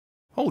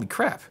Holy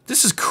crap,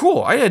 this is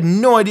cool. I had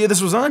no idea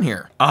this was on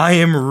here. I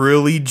am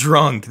really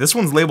drunk. This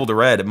one's labeled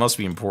red, it must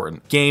be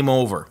important. Game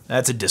over.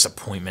 That's a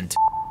disappointment.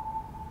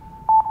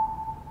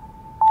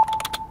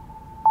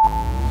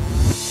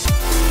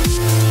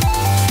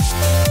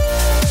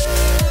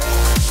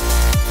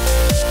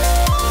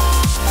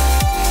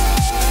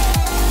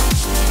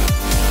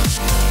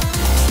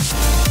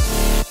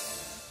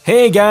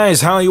 Hey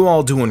guys, how you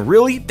all doing?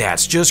 Really?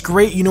 That's just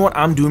great. You know what?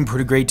 I'm doing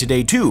pretty great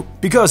today too.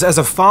 Because as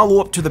a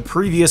follow-up to the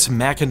previous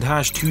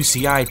Macintosh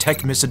IIci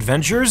Tech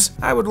Misadventures,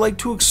 I would like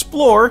to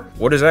explore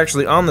what is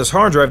actually on this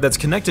hard drive that's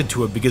connected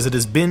to it, because it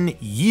has been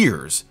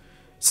years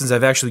since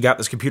I've actually got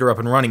this computer up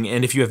and running,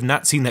 and if you have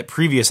not seen that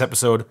previous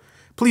episode,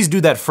 please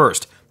do that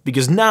first,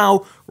 because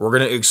now we're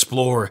gonna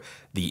explore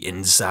the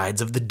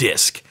insides of the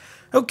disk.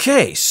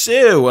 Okay,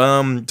 so,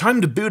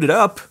 time to boot it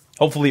up.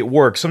 Hopefully it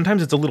works.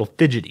 Sometimes it's a little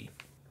fidgety.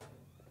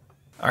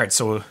 Alright,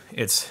 so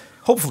it's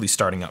hopefully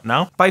starting up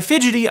now. By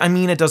fidgety, I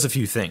mean it does a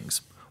few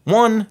things.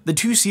 One, the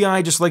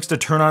IIci just likes to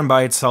turn on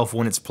by itself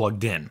when it's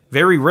plugged in.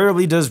 Very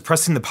rarely does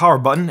pressing the power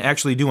button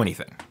actually do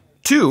anything.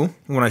 Two,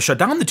 when I shut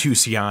down the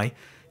IIci,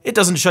 it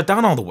doesn't shut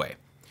down all the way.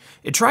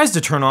 It tries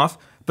to turn off,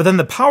 but then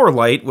the power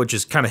light, which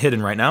is kind of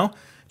hidden right now,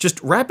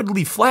 just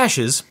rapidly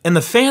flashes, and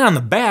the fan on the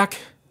back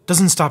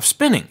doesn't stop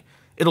spinning.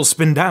 It'll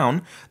spin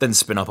down, then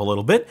spin up a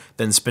little bit,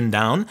 then spin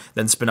down,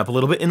 then spin up a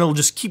little bit, and it'll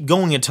just keep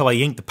going until I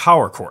yank the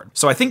power cord.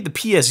 So I think the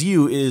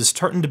PSU is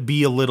starting to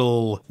be a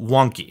little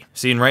wonky.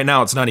 See, and right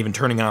now it's not even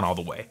turning on all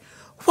the way.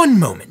 One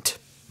moment.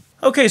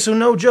 Okay, so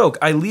no joke,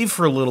 I leave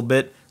for a little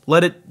bit,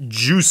 let it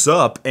juice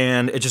up,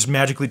 and it just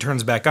magically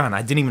turns back on.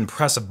 I didn't even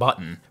press a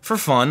button. For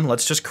fun,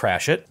 let's just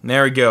crash it.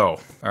 There we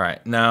go. All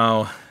right,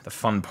 now the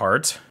fun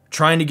part.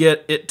 Trying to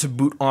get it to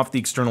boot off the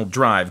external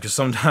drive, because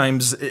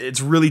sometimes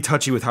it's really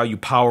touchy with how you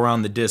power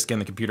on the disk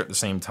and the computer at the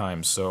same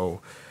time,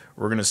 so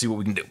we're gonna see what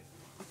we can do.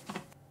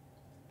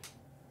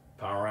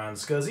 Power on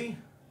SCSI,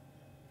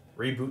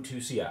 reboot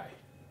IIci.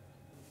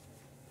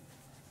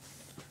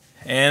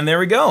 And there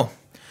we go.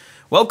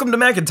 Welcome to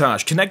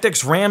Macintosh,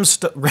 ConnectX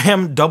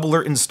RAM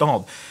doubler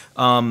installed.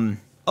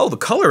 Oh, the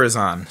color is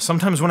on.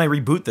 Sometimes when I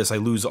reboot this, I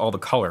lose all the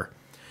color.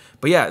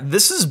 But yeah,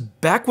 this is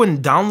back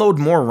when download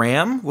more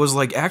RAM was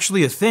like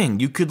actually a thing.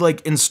 You could like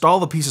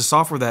install a piece of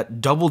software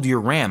that doubled your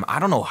RAM. I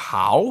don't know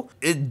how,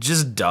 it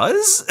just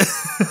does.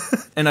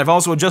 And I've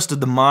also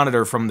adjusted the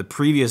monitor from the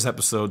previous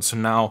episode, so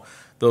now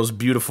those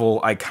beautiful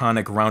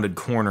iconic rounded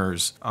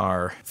corners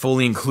are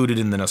fully included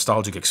in the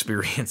nostalgic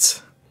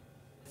experience.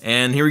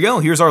 And here we go,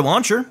 here's our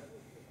launcher.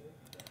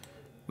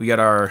 We got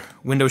our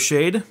window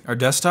shade, our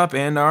desktop,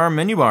 and our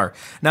menu bar.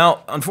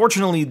 Now,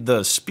 unfortunately,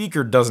 the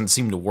speaker doesn't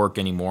seem to work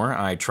anymore.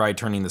 I tried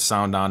turning the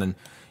sound on and,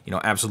 you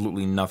know,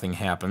 absolutely nothing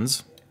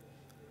happens.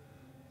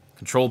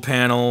 Control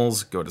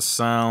panels, go to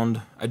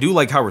sound. I do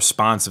like how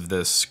responsive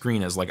this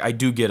screen is. Like, I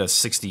do get a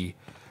 60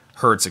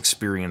 hertz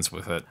experience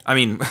with it. I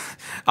mean,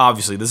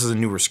 obviously, this is a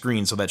newer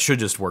screen, so that should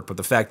just work, but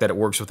the fact that it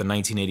works with a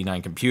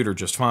 1989 computer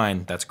just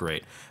fine, that's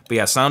great. But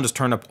yeah, sound is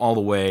turned up all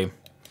the way,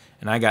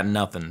 and I got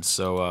nothing,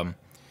 so,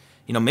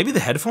 you know, maybe the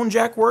headphone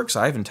jack works.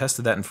 I haven't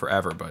tested that in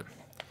forever, but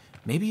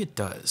maybe it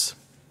does.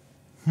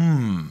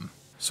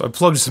 So I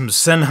plugged some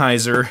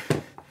Sennheiser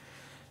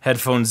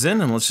headphones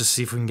in, and let's just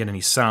see if we can get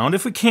any sound.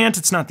 If we can't,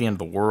 it's not the end of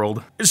the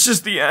world. It's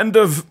just the end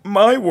of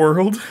my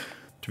world.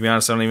 To be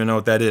honest, I don't even know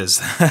what that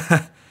is.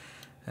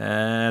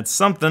 That's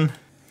something.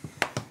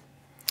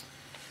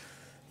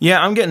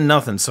 Yeah, I'm getting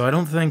nothing, so I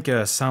don't think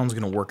sound's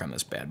gonna work on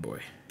this bad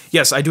boy.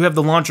 Yes, I do have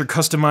the launcher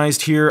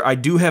customized here. I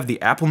do have the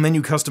Apple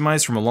menu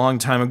customized from a long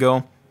time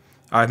ago.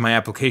 I have my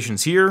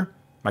applications here,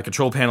 my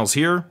control panels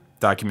here,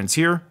 documents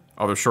here,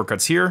 other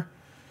shortcuts here,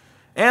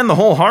 and the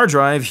whole hard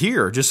drive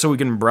here, just so we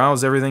can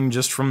browse everything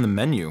just from the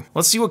menu.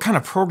 Let's see what kind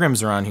of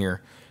programs are on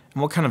here,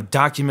 and what kind of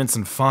documents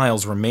and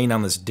files remain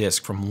on this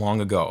disk from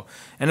long ago.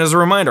 And as a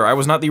reminder, I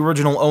was not the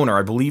original owner.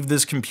 I believe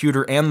this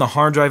computer and the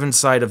hard drive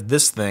inside of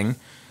this thing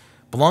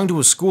belonged to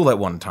a school at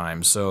one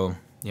time, so,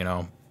 you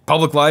know,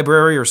 public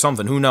library or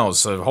something, who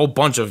knows? A whole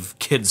bunch of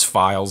kids'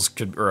 files,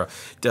 could, or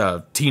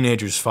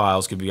teenagers'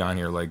 files could be on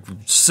here, like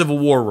Civil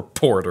War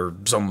report or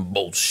some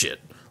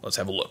bullshit. Let's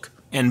have a look.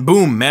 And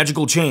boom,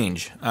 magical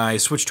change. I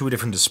switched to a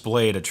different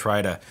display to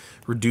try to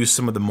reduce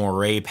some of the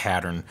moire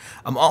pattern.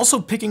 I'm also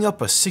picking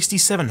up a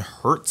 67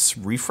 hertz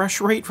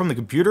refresh rate from the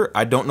computer.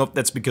 I don't know if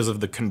that's because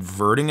of the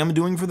converting I'm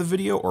doing for the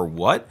video or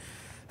what.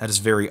 That is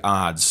very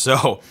odd,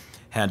 so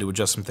had to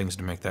adjust some things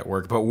to make that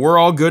work, but we're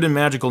all good and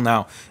magical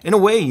now. In a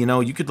way, you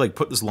know, you could like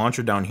put this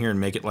launcher down here and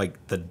make it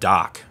like the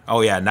dock. Oh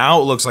yeah, now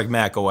it looks like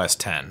Mac OS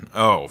X.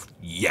 Oh,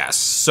 yes,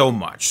 so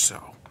much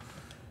so.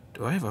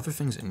 Do I have other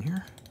things in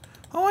here?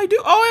 Oh, I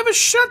do. Oh, I have a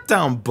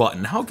shutdown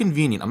button. How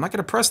convenient. I'm not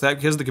gonna press that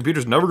because the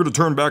computer's never gonna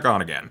turn back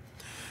on again.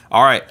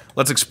 All right,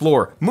 let's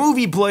explore.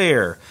 Movie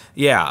player.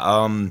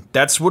 Yeah,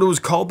 that's what it was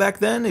called back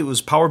then. It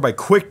was powered by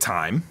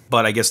QuickTime,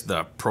 but I guess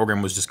the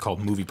program was just called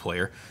Movie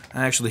Player.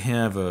 I actually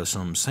have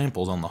some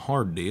samples on the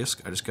hard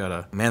disk. I just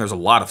gotta... Man, there's a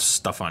lot of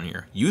stuff on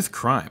here. Youth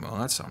crime. Oh,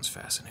 that sounds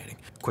fascinating.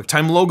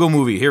 QuickTime logo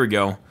movie. Here we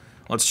go.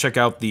 Let's check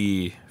out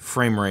the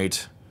frame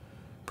rate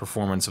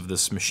performance of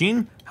this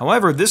machine.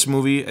 However, this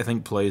movie, I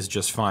think, plays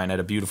just fine at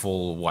a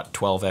beautiful, what,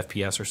 12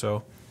 FPS or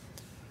so?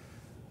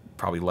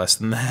 Probably less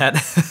than that.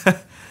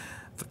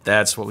 But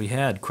that's what we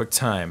had.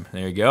 QuickTime.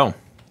 There you go.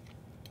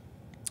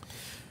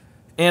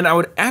 And I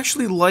would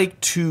actually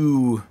like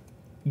to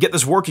get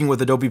this working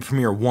with Adobe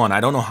Premiere 1. I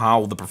don't know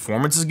how the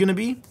performance is going to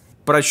be,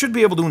 but I should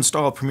be able to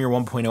install Premiere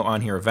 1.0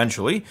 on here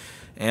eventually.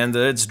 And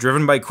it's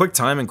driven by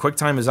QuickTime, and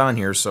QuickTime is on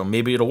here, so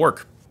maybe it'll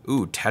work.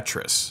 Ooh,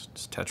 Tetris.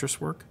 Does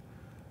Tetris work?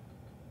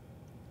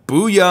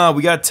 Booyah,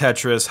 we got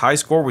Tetris. High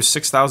score was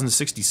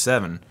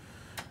 6,067.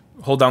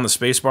 Hold down the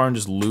spacebar and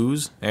just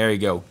lose. There you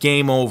go.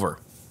 Game over.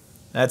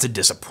 That's a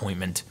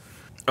disappointment.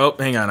 Oh,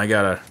 hang on. I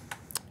gotta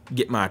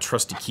get my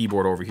trusty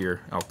keyboard over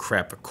here. Oh,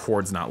 crap. The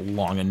cord's not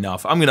long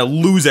enough. I'm gonna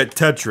lose at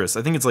Tetris.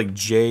 I think it's like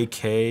J,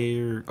 K,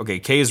 or... Okay,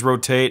 K is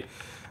rotate.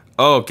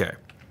 Okay.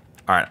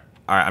 Alright.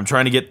 Alright, I'm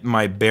trying to get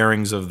my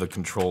bearings of the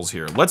controls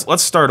here.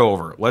 Let's start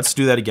over. Let's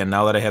do that again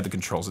now that I have the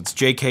controls. It's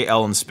J, K,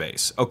 L in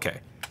space. Okay.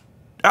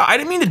 I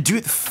didn't mean to do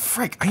it.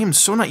 Frick, I am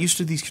so not used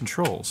to these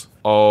controls.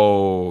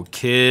 Oh,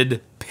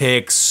 Kid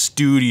Pick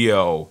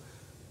Studio.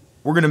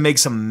 We're gonna make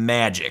some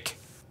magic.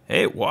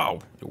 Hey,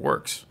 wow, it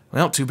works.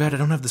 Well, too bad I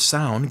don't have the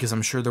sound, because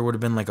I'm sure there would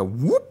have been like a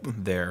whoop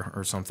there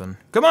or something.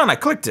 Come on, I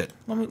clicked it.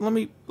 Let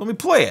me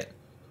play it.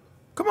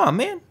 Come on,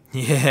 man.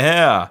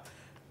 Yeah.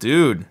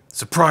 Dude,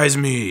 surprise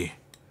me.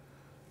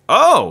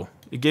 Oh,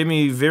 it gave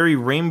me a very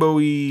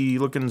rainbowy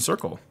looking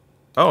circle.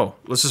 Oh,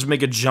 let's just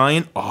make a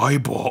giant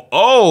eyeball.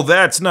 Oh,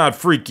 that's not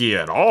freaky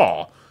at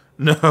all.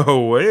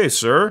 No way,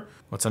 sir.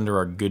 What's under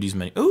our goodies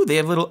menu? Ooh, they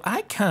have little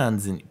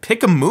icons in.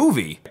 Pick a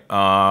movie.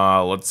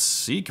 Let's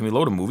see. Can we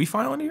load a movie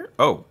file in here?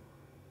 Oh.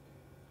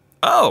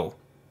 Oh.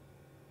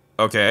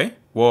 Okay.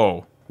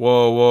 Whoa.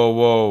 Whoa, whoa,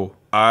 whoa.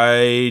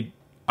 I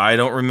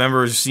don't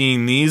remember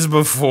seeing these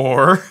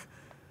before.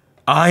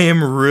 I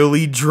am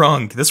really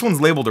drunk. This one's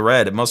labeled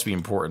red. It must be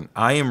important.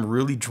 I am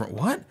really drunk.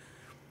 What?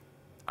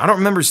 I don't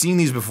remember seeing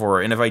these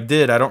before, and if I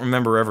did, I don't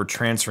remember ever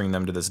transferring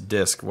them to this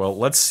disc. Well,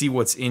 let's see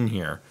what's in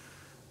here.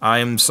 I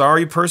am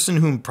sorry, person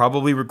who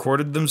probably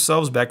recorded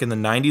themselves back in the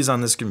 90s on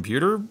this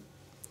computer,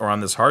 or on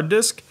this hard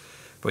disk,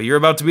 but you're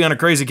about to be on a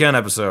Krazy Ken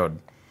episode.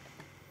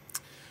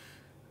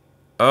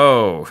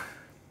 Oh.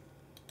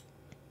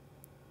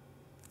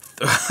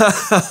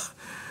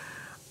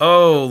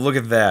 Oh, look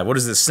at that. What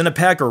is this,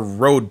 Cinepack or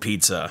Road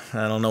Pizza?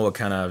 I don't know what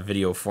kind of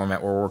video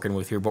format we're working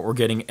with here, but we're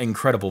getting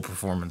incredible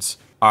performance.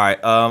 Alright,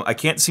 I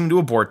can't seem to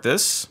abort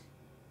this.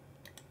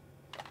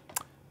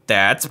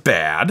 That's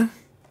bad.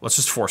 Let's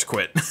just force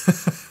quit.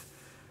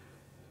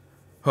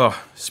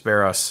 Oh,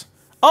 spare us.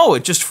 Oh,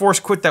 it just force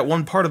quit that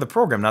one part of the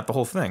program, not the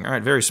whole thing.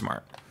 Alright, very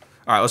smart.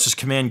 Alright, let's just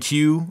Command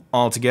Q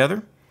all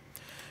together.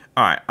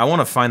 Alright, I want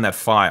to find that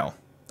file.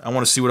 I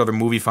want to see what other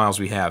movie files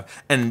we have.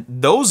 And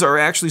those are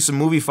actually some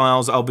movie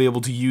files I'll be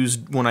able to use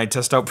when I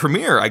test out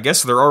Premiere. I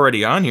guess they're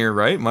already on here,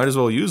 right? Might as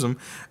well use them.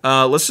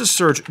 Let's just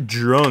search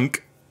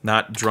drunk.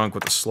 Not drunk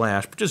with a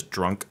slash, but just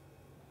drunk.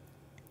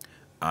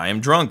 I am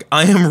drunk.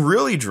 I am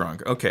really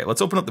drunk. Okay,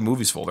 let's open up the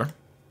movies folder.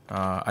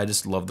 I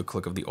just love the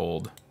click of the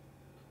old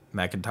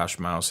Macintosh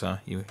mouse, huh?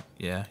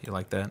 Yeah, you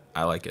like that?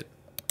 I like it.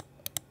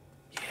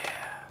 Yeah.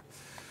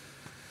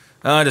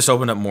 I just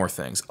opened up more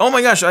things. Oh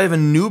my gosh, I have a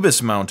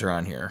Anubis mounter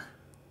on here.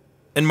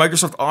 And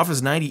Microsoft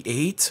Office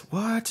 98?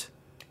 What?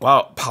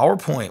 Wow,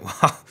 PowerPoint.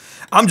 Wow.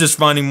 I'm just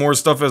finding more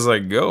stuff as I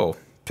go.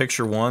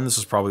 Picture one, this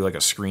is probably like a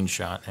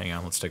screenshot. Hang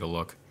on, let's take a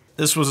look.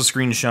 This was a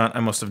screenshot I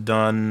must have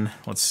done.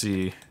 Let's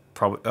see.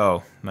 Probably.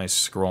 Oh, nice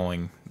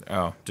scrolling.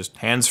 Oh, just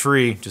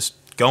hands-free. Just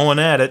going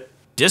at it.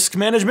 Disk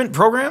management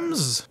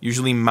programs?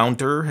 Usually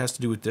mounter has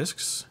to do with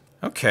disks.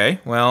 Okay,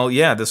 well,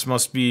 yeah, this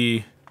must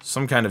be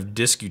some kind of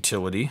disk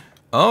utility.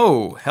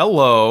 Oh,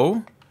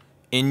 hello.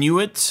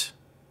 Inuit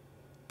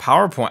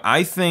PowerPoint.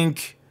 I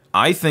think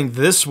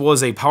this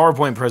was a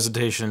PowerPoint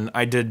presentation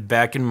I did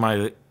back in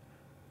my...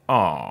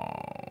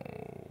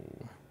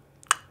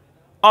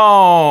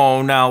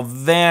 Oh, now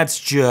that's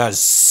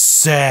just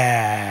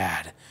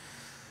sad.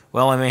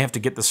 Well, I may have to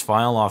get this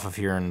file off of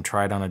here and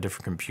try it on a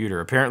different computer.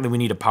 Apparently we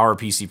need a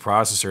PowerPC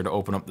processor to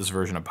open up this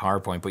version of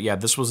PowerPoint. But yeah,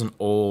 this was an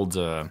old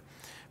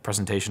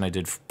presentation I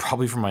did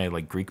probably for my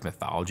Greek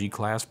mythology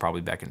class,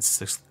 probably back in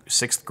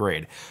sixth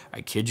grade.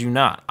 I kid you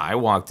not. I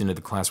walked into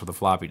the class with a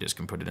floppy disk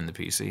and put it in the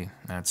PC.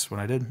 That's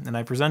what I did, and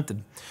I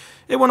presented.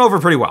 It went over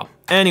pretty well.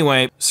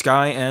 Anyway,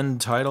 Sky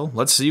End title.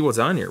 Let's see what's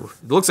on here.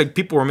 It looks like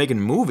people were making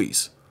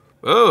movies.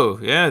 Oh,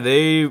 yeah,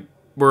 they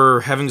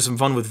were having some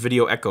fun with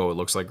video echo, it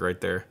looks like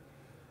right there.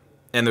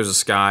 And there's a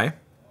sky,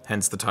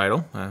 hence the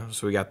title.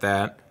 So we got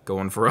that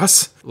going for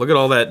us. Look at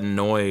all that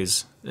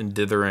noise and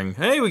dithering.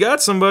 Hey, we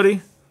got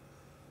somebody.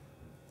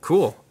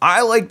 Cool.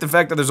 I like the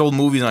fact that there's old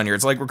movies on here.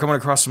 It's like we're coming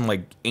across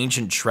some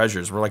ancient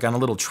treasures. We're on a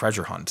little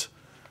treasure hunt.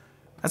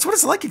 That's what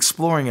it's like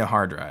exploring a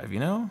hard drive, you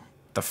know?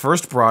 The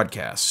first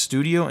broadcast,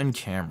 studio and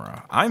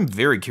camera. I'm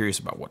very curious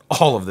about what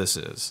all of this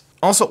is.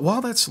 Also,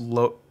 while that's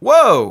low...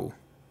 Whoa!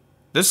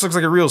 This looks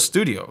like a real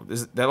studio.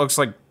 That looks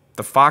like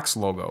the Fox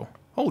logo.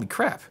 Holy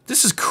crap.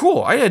 This is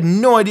cool. I had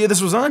no idea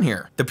this was on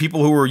here. The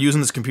people who were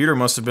using this computer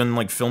must have been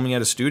like filming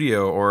at a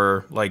studio,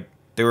 or like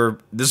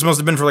this must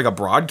have been for like a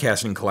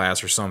broadcasting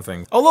class or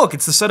something. Oh look,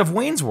 it's the set of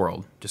Wayne's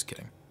World. Just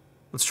kidding.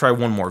 Let's try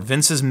one more.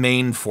 Vince's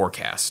main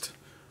forecast.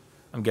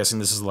 I'm guessing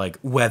this is like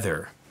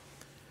weather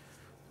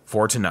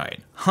for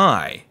tonight.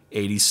 High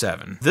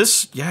 87.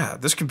 This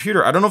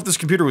computer, I don't know if this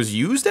computer was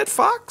used at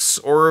Fox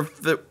or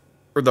if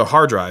the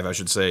hard drive, I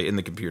should say, in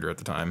the computer at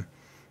the time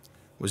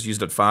was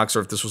used at Fox,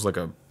 or if this was like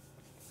a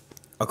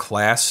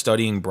class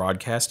studying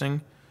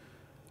broadcasting.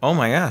 Oh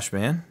my gosh,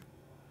 man.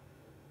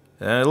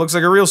 It looks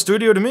like a real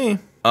studio to me.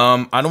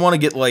 I don't want to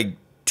get like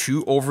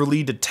too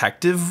overly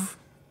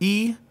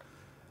detective-y,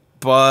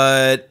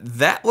 but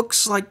that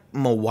looks like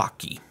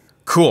Milwaukee.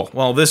 Cool.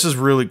 Well,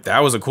 that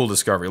was a cool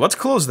discovery. Let's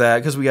close that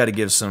because we got to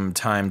give some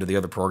time to the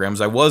other programs.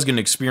 I was going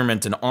to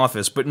experiment in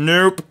Office, but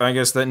nope. I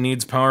guess that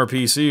needs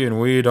PowerPC and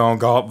we don't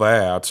got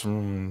that.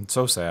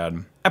 So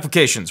sad.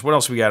 Applications. What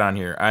else we got on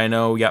here? I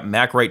know we got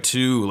MacWrite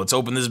 2. Let's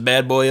open this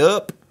bad boy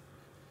up.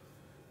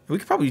 We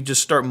could probably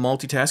just start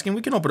multitasking.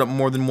 We can open up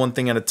more than one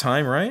thing at a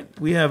time, right?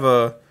 We have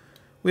a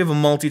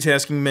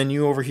multitasking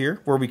menu over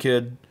here where we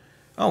could...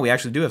 Oh, we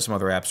actually do have some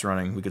other apps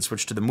running. We could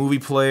switch to the movie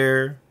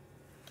player.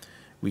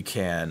 We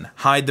can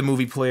hide the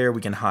movie player. We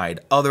can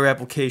hide other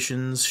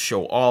applications,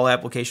 show all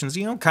applications.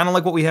 You know, kind of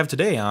like what we have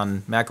today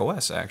on Mac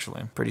OS,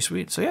 actually. Pretty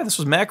sweet. So yeah, this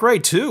was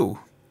MacWrite 2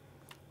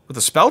 with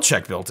a spell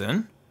check built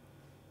in.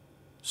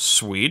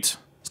 Sweet.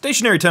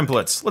 Stationary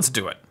templates. Let's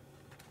do it.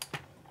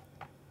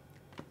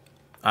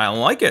 I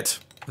like it.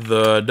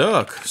 The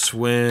duck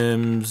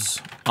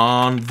swims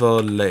on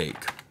the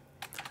lake.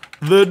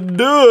 The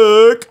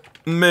duck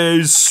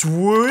may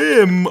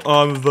swim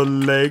on the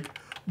lake,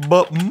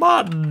 but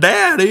my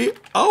daddy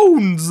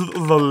owns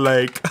the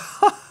lake.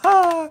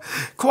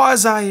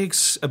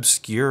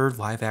 Quasi-obscure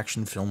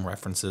live-action film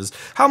references.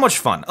 How much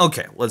fun.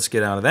 Okay, let's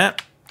get out of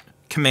that.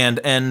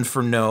 Command-N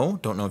for no.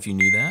 Don't know if you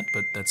knew that,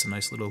 but that's a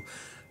nice little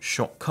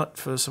shortcut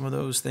for some of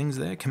those things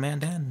there.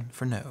 Command-N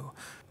for no.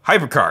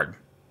 HyperCard.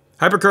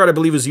 HyperCard, I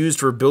believe, is used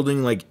for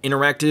building, like,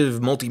 interactive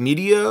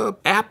multimedia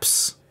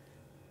apps.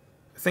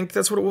 I think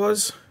that's what it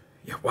was.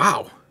 Yeah,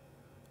 wow.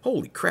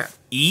 Holy crap.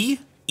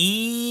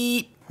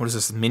 What is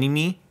this,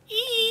 mini-me?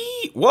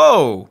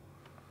 Whoa!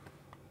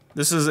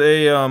 This is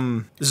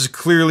this is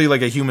clearly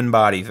like a human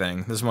body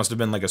thing. This must have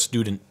been like a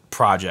student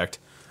project.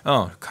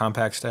 Oh,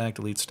 compact stack,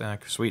 delete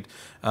stack, sweet.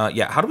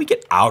 Yeah, how do we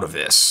get out of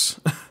this?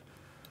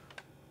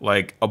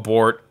 Like,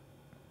 abort.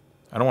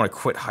 I don't want to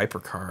quit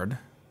HyperCard.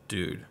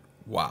 Dude,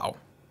 wow.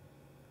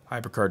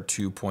 HyperCard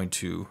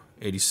 2.2,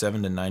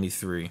 87 to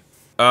 93.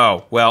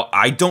 Oh, well,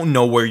 I don't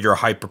know where your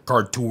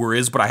HyperCard tour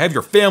is, but I have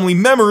your family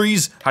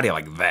memories. How do you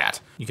like that?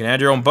 You can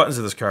add your own buttons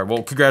to this card.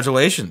 Well,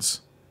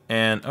 congratulations.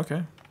 And,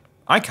 okay.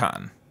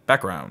 Icon.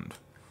 Background.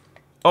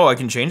 Oh, I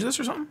can change this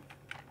or something?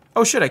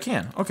 Oh, shit, I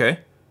can. Okay.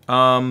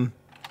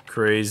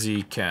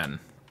 Krazy Ken.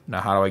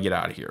 Now, how do I get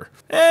out of here?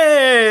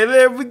 Hey,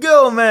 there we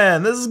go,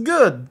 man. This is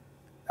good.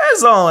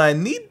 That's all I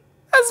need.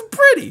 That's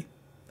pretty.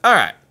 All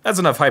right, that's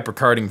enough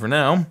HyperCarding for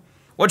now.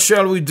 What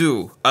shall we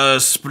do? A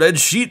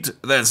spreadsheet?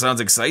 That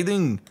sounds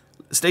exciting.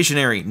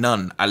 Stationary?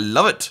 None. I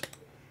love it.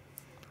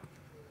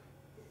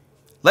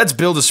 Let's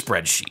build a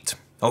spreadsheet.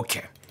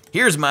 Okay,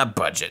 here's my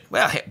budget.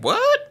 Well, hey,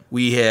 what?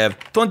 We have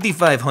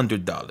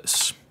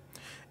 $2,500.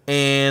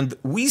 And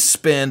we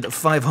spend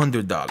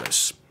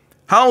 $500.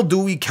 How do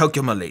we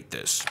calculate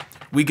this?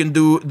 We can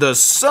do the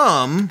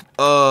sum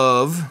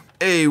of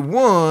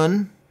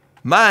A1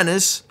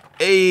 minus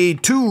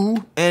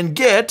A2 and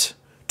get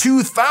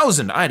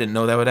 2,000. I didn't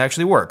know that would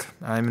actually work.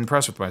 I'm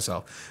impressed with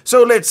myself.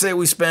 So let's say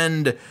we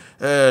spend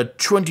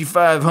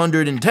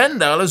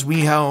 $2,510.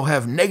 We now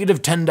have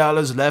negative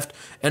 $10 left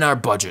in our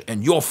budget,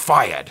 and you're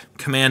fired.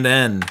 Command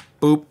N.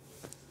 Boop.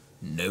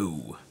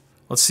 No.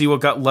 Let's see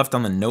what got left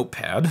on the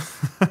notepad.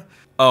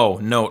 Oh,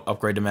 note,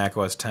 upgrade to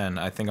macOS 10.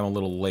 I think I'm a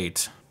little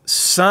late.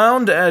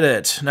 Sound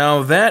edit.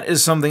 Now that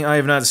is something I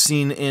have not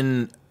seen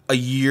in a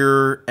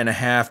year and a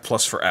half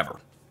plus forever.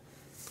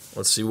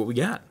 Let's see what we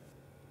got.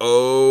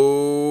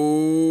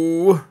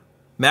 Oh,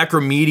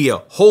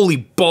 Macromedia.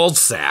 Holy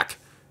ballsack.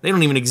 They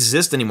don't even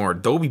exist anymore.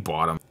 Adobe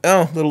bought them.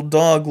 Oh, little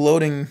dog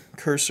loading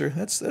cursor.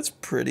 That's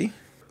pretty.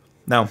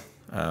 Now,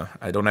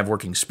 I don't have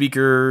working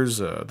speakers.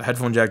 The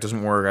headphone jack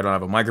doesn't work. I don't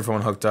have a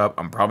microphone hooked up.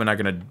 I'm probably not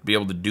going to be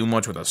able to do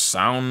much with a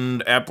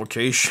sound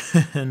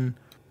application.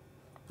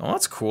 Oh,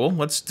 that's cool.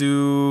 Let's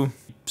do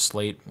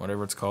Slate,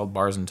 whatever it's called,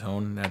 bars and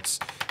tone. That's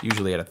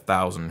usually at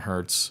 1,000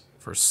 hertz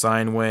for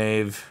sine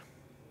wave.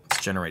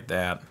 Let's generate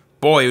that.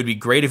 Boy, it would be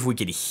great if we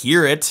could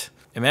hear it.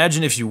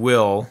 Imagine, if you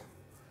will,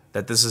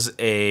 that this is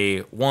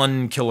a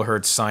 1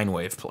 kilohertz sine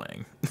wave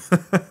playing.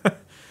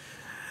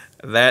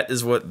 That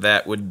is what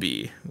that would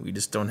be. We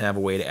just don't have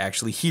a way to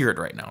actually hear it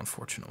right now,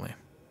 unfortunately.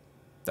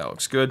 That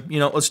looks good. You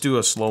know, let's do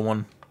a slow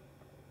one.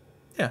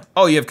 Yeah.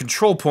 Oh, you have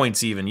control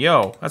points even.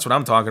 Yo, that's what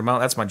I'm talking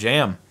about. That's my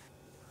jam.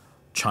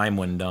 Chime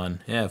when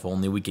done. Yeah, if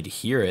only we could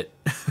hear it.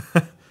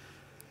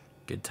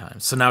 Good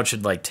times. So now it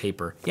should, like,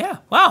 taper. Yeah,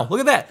 wow, look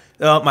at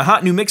that. My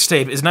hot new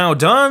mixtape is now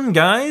done,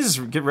 guys.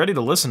 Get ready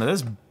to listen to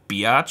this,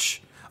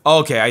 biatch.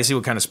 Okay, I see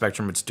what kind of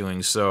spectrum it's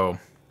doing. So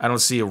I don't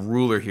see a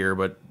ruler here,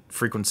 but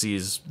frequency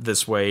is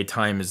this way,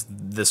 time is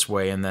this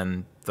way, and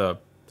then the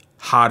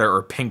hotter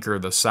or pinker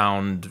the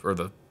sound or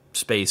the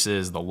space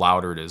is, the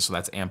louder it is. So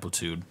that's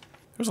amplitude.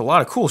 There's a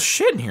lot of cool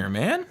shit in here,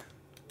 man.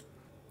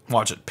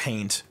 Watch it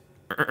paint.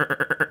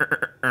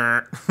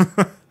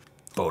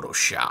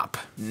 Photoshop.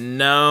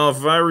 Now,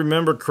 if I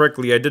remember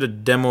correctly, I did a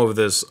demo of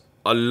this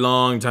a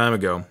long time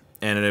ago,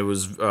 and it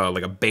was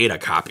like a beta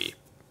copy.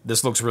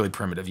 This looks really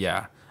primitive,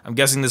 yeah. I'm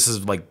guessing this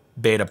is like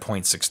beta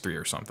 0.63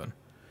 or something.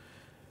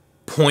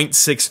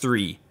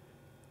 0.63.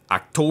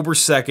 October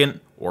 2nd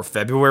or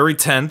February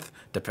 10th,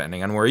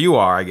 depending on where you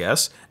are, I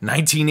guess,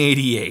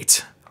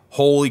 1988.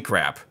 Holy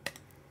crap.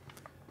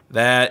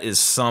 That is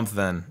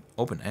something.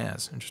 Open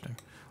as, interesting.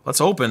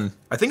 Let's open.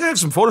 I think I have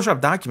some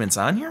Photoshop documents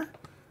on here.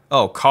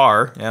 Oh,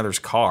 car. Yeah, there's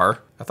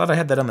car. I thought I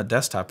had that on the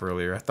desktop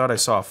earlier. I thought I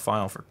saw a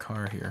file for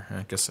car here.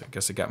 I guess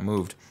it got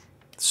moved.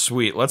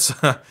 Sweet. Let's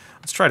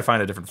try to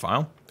find a different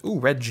file. Ooh,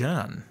 Red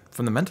John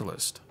from The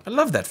Mentalist. I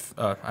love that.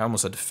 I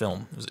almost said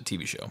film. It was a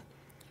TV show.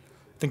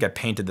 I think I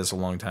painted this a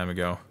long time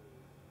ago.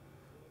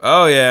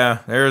 Oh yeah,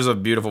 there's a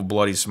beautiful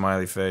bloody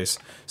smiley face.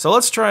 So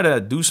let's try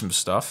to do some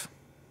stuff.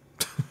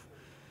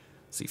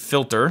 Let's see,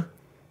 filter.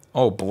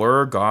 Oh,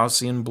 blur,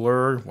 Gaussian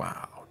blur.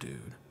 Wow,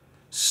 dude.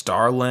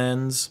 Star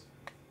lens.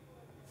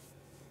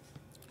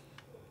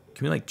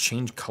 Can we like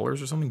change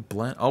colors or something?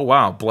 Blend. Oh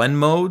wow, blend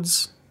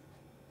modes.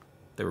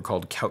 They were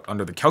called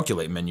under the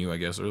calculate menu, I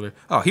guess, earlier.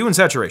 Oh, hue and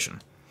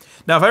saturation.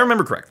 Now, if I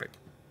remember correctly,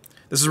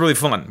 this is really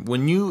fun.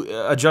 When you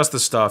adjust the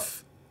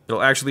stuff,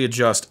 it'll actually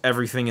adjust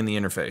everything in the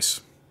interface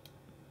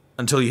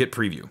until you hit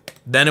preview.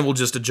 Then it will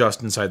just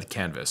adjust inside the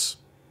canvas.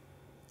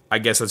 I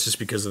guess that's just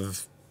because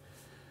of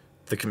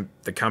the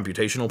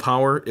computational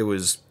power. It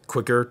was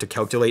quicker to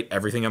calculate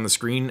everything on the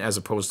screen as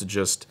opposed to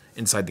just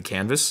inside the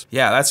canvas.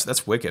 Yeah,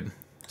 that's wicked.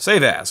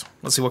 Save as.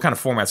 Let's see, what kind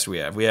of formats do we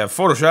have? We have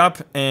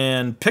Photoshop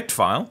and picked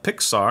file,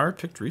 Pixar,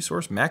 picked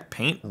resource, Mac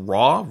Paint,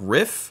 RAW,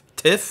 RIFF,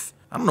 TIFF.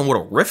 I don't know what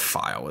a RIFF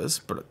file is,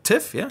 but a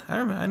TIFF, yeah,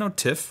 I know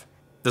TIFF.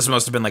 This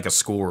must have been like a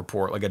school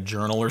report, like a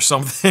journal or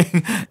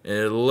something.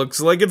 It looks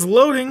like it's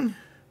loading.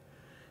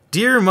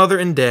 Dear Mother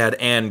and Dad,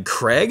 and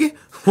Craig?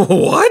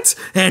 What?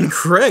 And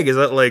Craig, is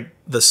that like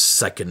the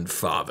second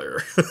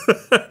father?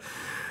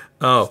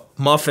 Oh,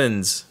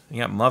 muffins.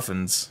 You got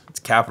muffins. It's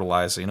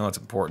capitalized, so you know it's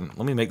important.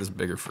 Let me make this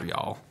bigger for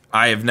y'all.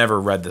 I have never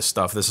read this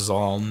stuff. This is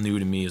all new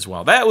to me as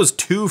well. That was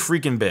too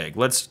freaking big.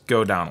 Let's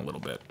go down a little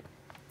bit.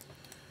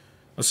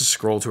 Let's just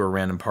scroll to a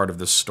random part of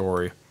this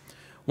story.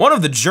 One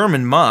of the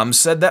German moms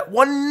said that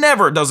one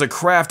never does a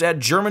craft at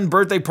German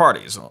birthday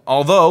parties.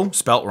 Although,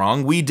 spelt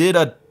wrong, we did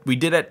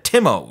at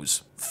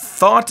Timo's.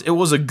 Thought it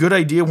was a good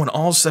idea when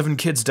all 7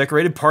 kids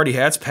decorated party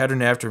hats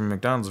patterned after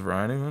McDonald's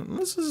variety.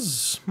 This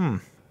is,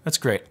 that's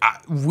great.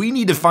 We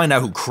need to find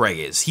out who Craig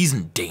is. He's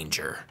in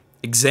danger.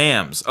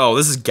 Exams. Oh,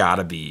 this has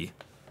gotta be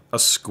a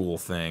school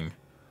thing.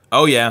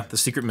 Oh yeah, the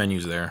secret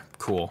menu's there.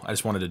 Cool. I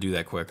just wanted to do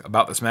that quick.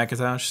 About this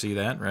Macintosh, see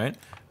that, right?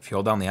 If you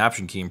hold down the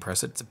Option key and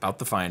press it, it's about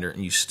the Finder,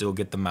 and you still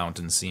get the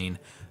mountain scene.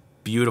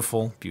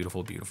 Beautiful,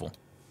 beautiful, beautiful.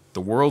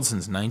 The world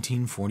since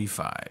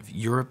 1945.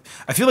 Europe.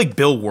 I feel like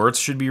Bill Wirtz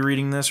should be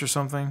reading this or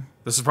something.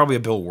 This is probably a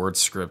Bill Wirtz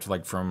script,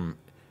 like from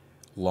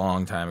a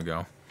long time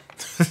ago.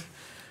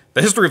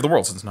 The history of the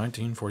world since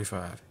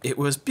 1945. It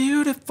was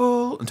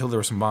beautiful until there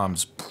were some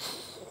bombs.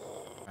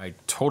 I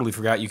totally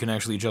forgot you can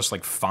actually adjust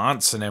like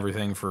fonts and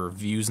everything for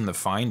views in the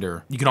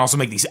Finder. You can also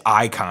make these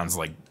icons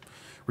like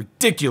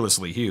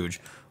ridiculously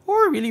huge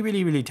or really,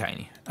 really, really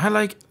tiny. I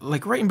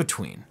like right in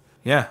between.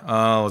 Yeah,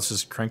 let's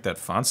just crank that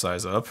font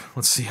size up.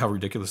 Let's see how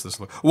ridiculous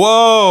this looks.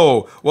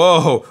 Whoa!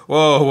 Whoa!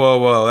 Whoa! Whoa!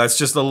 Whoa! That's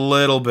just a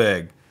little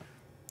big.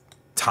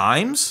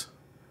 Times?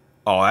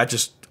 Oh, that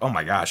just... Oh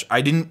my gosh.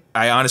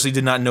 I honestly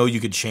did not know you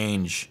could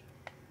change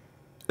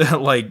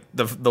like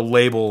the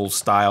label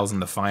styles in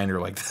the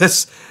Finder like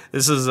this.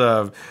 This is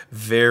a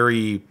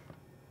very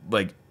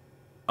like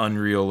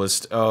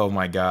unrealistic. Oh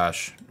my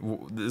gosh.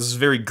 This is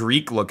very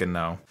Greek looking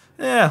now.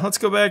 Yeah, let's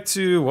go back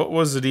to, what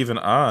was it even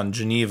on?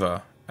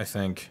 Geneva, I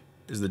think,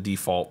 is the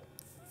default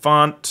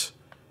font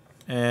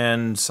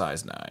and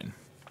size 9.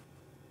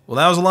 Well,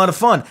 that was a lot of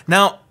fun.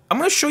 Now, I'm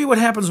going to show you what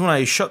happens when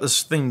I shut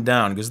this thing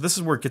down, because this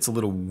is where it gets a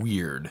little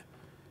weird,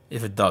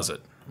 if it does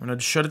it. I'm going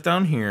to shut it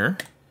down here.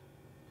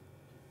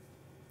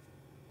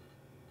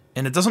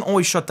 And it doesn't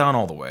always shut down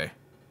all the way.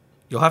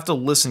 You'll have to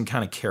listen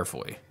kind of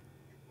carefully.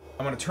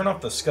 I'm going to turn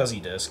off the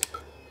SCSI disk.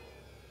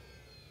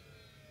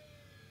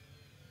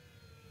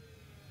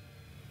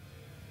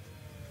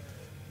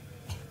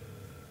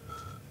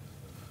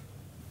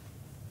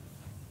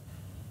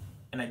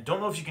 And I don't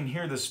know if you can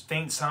hear this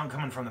faint sound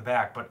coming from the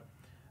back, but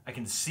I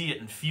can see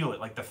it and feel it.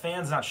 Like the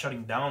fan's not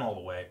shutting down all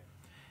the way.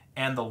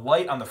 And the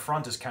light on the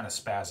front is kind of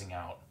spazzing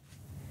out.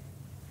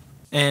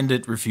 And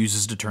it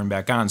refuses to turn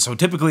back on. So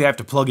typically I have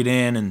to plug it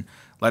in and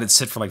let it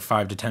sit for like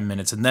 5 to 10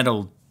 minutes, and then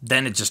it'll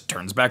then it just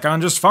turns back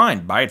on just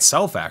fine, by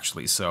itself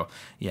actually. So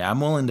yeah,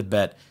 I'm willing to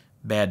bet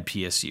bad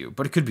PSU,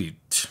 but it could be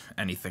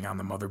anything on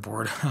the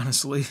motherboard,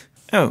 honestly.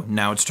 Oh,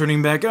 now it's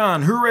turning back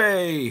on,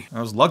 hooray!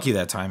 I was lucky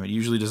that time, it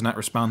usually does not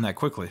respond that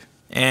quickly.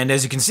 And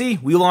as you can see,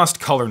 we lost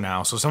color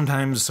now, so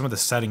sometimes some of the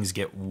settings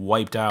get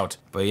wiped out.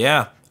 But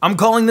yeah, I'm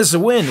calling this a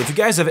win. If you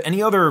guys have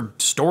any other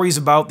stories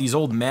about these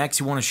old Macs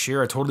you want to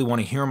share, I totally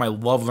want to hear them. I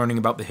love learning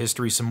about the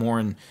history some more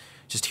and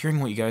just hearing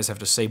what you guys have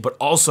to say. But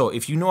also,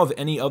 if you know of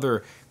any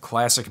other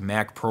classic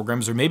Mac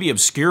programs or maybe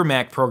obscure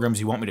Mac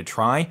programs you want me to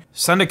try,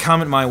 send a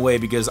comment my way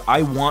because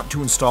I want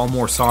to install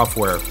more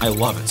software. I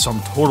love it, so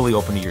I'm totally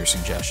open to your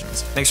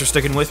suggestions. Thanks for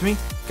sticking with me.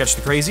 Catch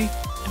the crazy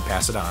and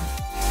pass it on.